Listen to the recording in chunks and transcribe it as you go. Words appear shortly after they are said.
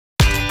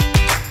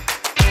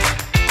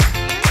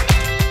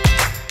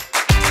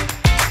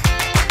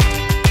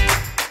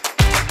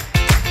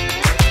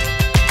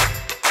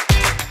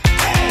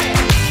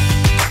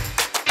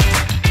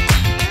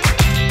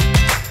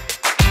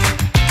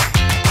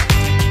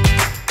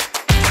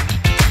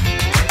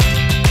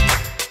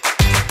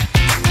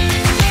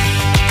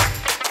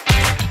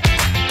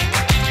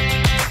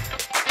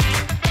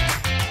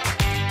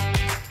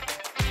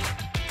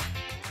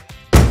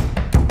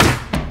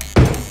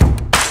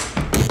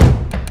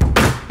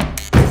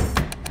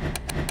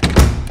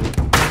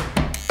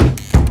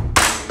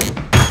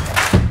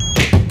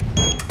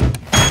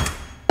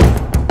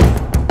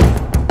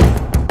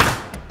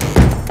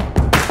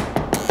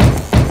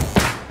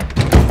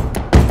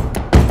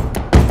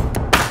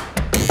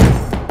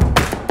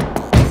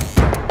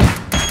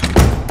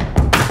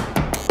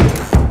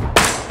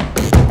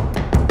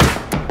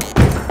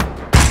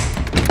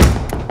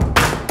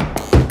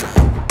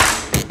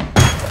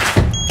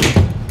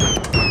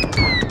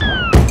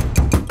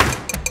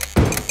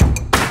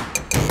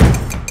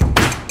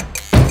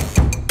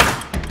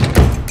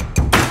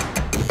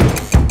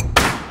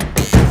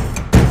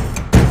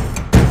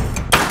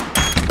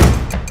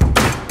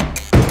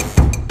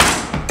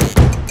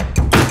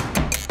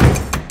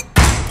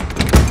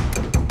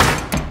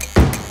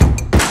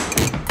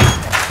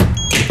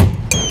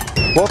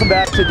Welcome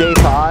back to day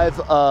 5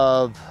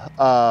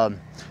 of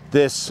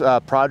this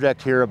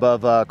project here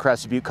above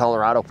Crested Butte,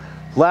 Colorado.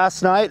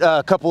 Last night,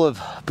 a couple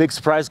of big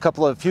surprises.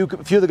 A few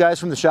of the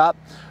guys from the shop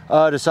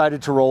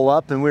decided to roll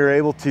up, and we were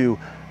able to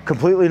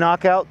completely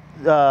knock out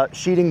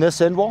sheeting this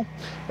end wall.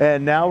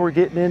 And now we're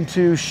getting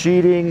into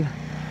sheeting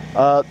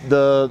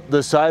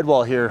the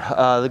sidewall here.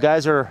 The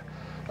guys are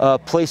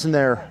placing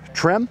their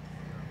trim,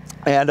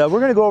 and we're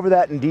going to go over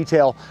that in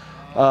detail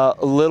a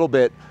little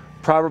bit,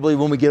 probably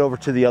when we get over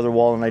to the other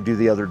wall and I do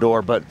the other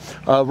door. But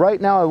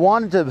right now I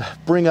wanted to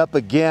bring up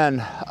again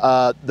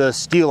the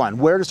steel line,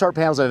 where to start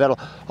panels. I've had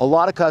a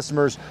lot of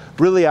customers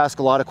really ask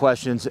a lot of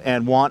questions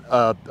and want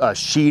a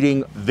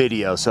sheeting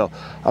video. So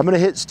I'm going to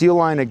hit steel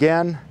line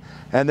again,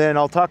 and then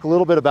I'll talk a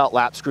little bit about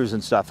lap screws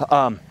and stuff.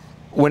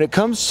 When it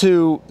comes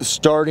to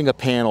starting a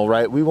panel,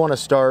 right, we want to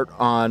start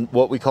on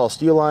what we call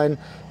steel line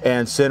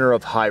and center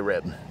of high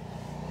rib.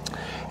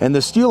 And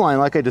the steel line,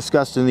 like I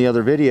discussed in the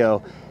other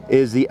video,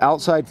 is the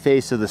outside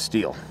face of the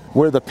steel.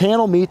 Where the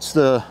panel meets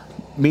the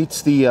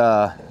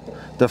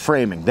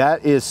framing,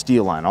 that is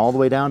steel line, all the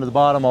way down to the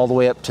bottom, all the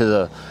way up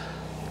to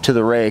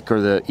the rake or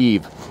the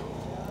eave.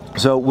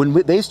 So when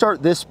they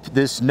start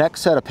this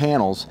next set of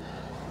panels,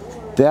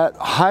 that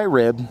high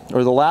rib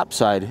or the lap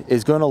side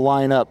is going to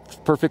line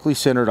up perfectly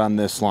centered on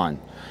this line,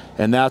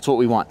 and that's what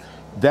we want.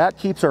 That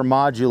keeps our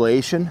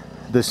modulation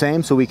the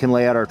same, so we can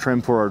lay out our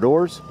trim for our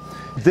doors.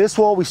 This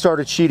wall we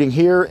started sheeting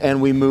here,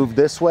 and we moved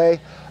this way,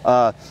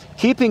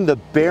 keeping the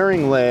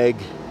bearing leg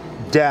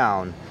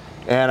down.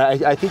 And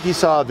I think you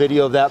saw a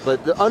video of that,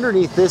 but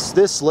underneath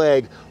this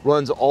leg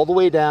runs all the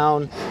way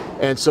down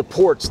and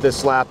supports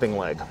this lapping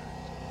leg.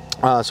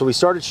 So we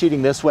started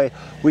sheeting this way.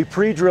 We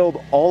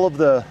pre-drilled all of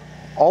the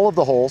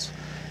holes,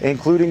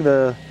 including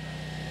the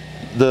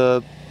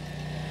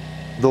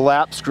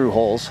lap screw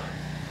holes.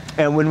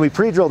 And when we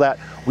pre-drill that,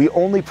 we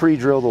only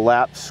pre-drill the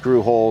lap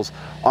screw holes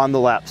on the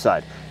lap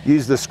side.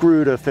 Use the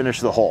screw to finish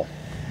the hole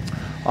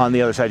on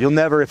the other side. You'll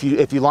never, if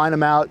you line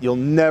them out, you'll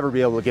never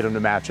be able to get them to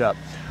match up.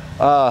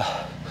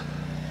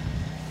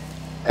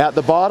 At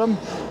the bottom,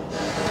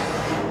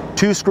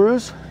 2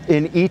 screws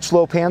in each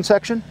low pan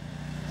section,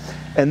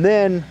 and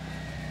then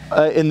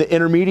in the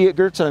intermediate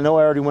girts, and I know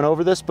I already went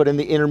over this, but in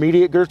the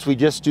intermediate girts, we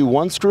just do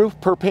 1 screw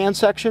per pan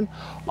section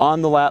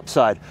on the lap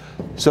side.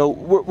 So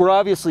we're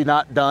obviously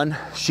not done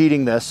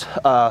sheeting this.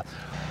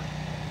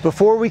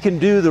 Before we can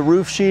do the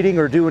roof sheeting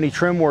or do any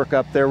trim work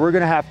up there, we're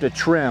going to have to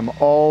trim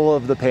all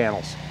of the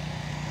panels.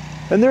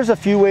 And there's a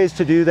few ways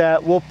to do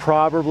that. We'll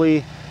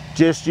probably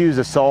just use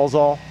a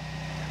Sawzall.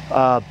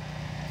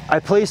 I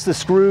place the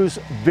screws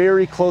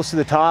very close to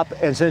the top,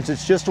 and since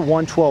it's just a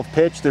 1/12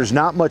 pitch, there's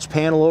not much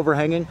panel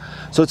overhanging,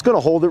 so it's going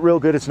to hold it real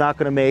good. It's not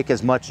going to make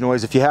as much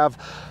noise. If you have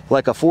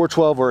like a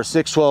 4/12 or a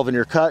 6/12 and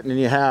you're cutting and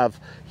you have,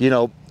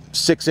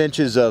 6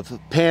 inches of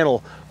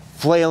panel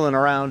flailing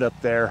around up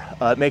there,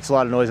 it makes a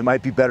lot of noise. It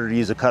might be better to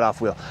use a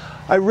cutoff wheel.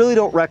 I really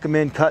don't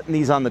recommend cutting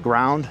these on the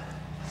ground,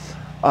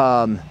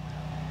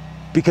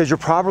 because you're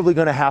probably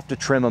going to have to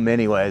trim them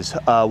anyways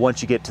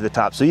once you get to the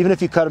top. So even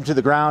if you cut them to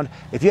the ground,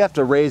 if you have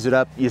to raise it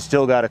up, you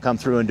still got to come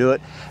through and do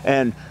it.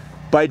 And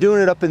by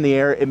doing it up in the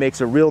air, it makes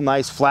a real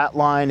nice flat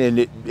line, and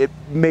it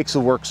makes the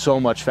work so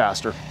much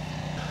faster.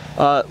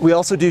 We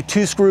also do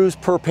 2 screws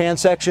per pan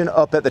section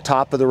up at the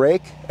top of the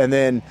rake, and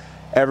then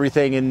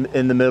everything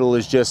in the middle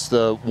is just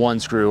the 1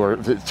 screw, or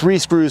 3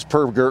 screws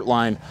per girt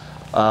line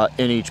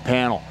in each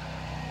panel.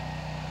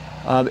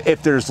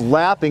 If there's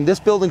lapping, this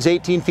building's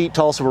 18 feet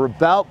tall, so we're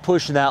about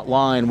pushing that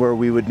line where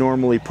we would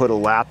normally put a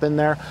lap in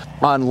there.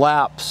 On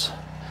laps,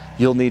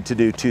 you'll need to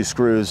do 2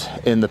 screws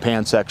in the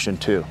pan section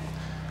too,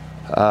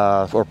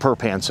 or per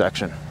pan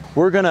section.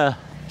 We're gonna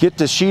get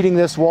to sheeting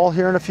this wall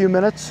here in a few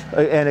minutes.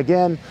 And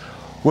again,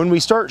 when we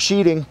start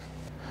sheeting,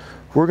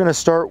 we're gonna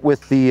start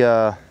with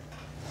the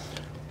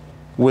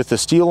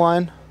steel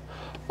line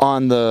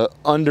on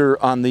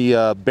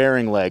the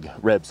bearing leg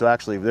rib. So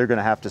actually they're going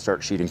to have to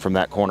start sheeting from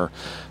that corner,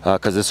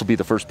 because this will be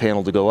the first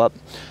panel to go up.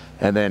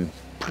 And then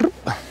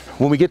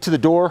when we get to the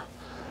door,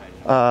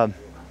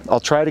 I'll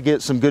try to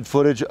get some good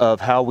footage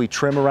of how we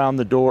trim around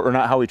the door, or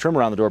not how we trim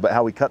around the door, but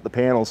how we cut the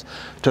panels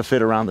to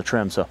fit around the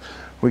trim. So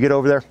we get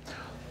over there,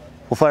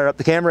 we'll fire up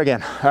the camera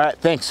again. All right,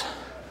 thanks.